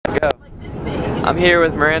I'm here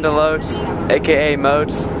with Miranda Lotes, aka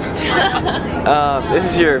Moats. This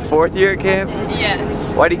is your 4th year at camp?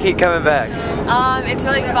 Yes. Why do you keep coming back? It's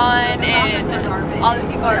really fun and all the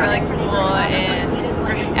people are really cool,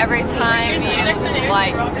 and every time you,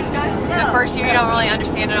 like, the first year you don't really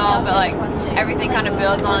understand it all, but like everything kind of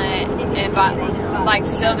builds on it, and like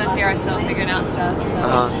still this year I still figuring out stuff. So.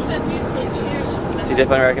 So you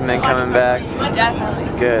definitely recommend coming back?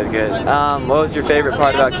 Definitely. Good, good. What was your favorite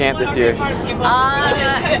part about camp this year? People are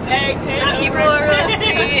really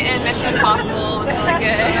sweet, and Mission Impossible was really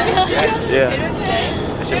good.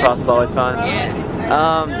 Yeah. Mission Impossible always fun. Yes.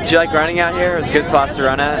 Did you like running out here? It was good spots to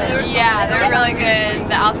run at? Yeah, they're really good.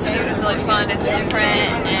 The altitude is really fun. It's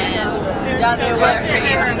different, and it's really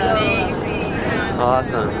pretty and stuff. So.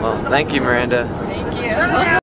 Awesome. Well, thank you, Miranda. Thank you.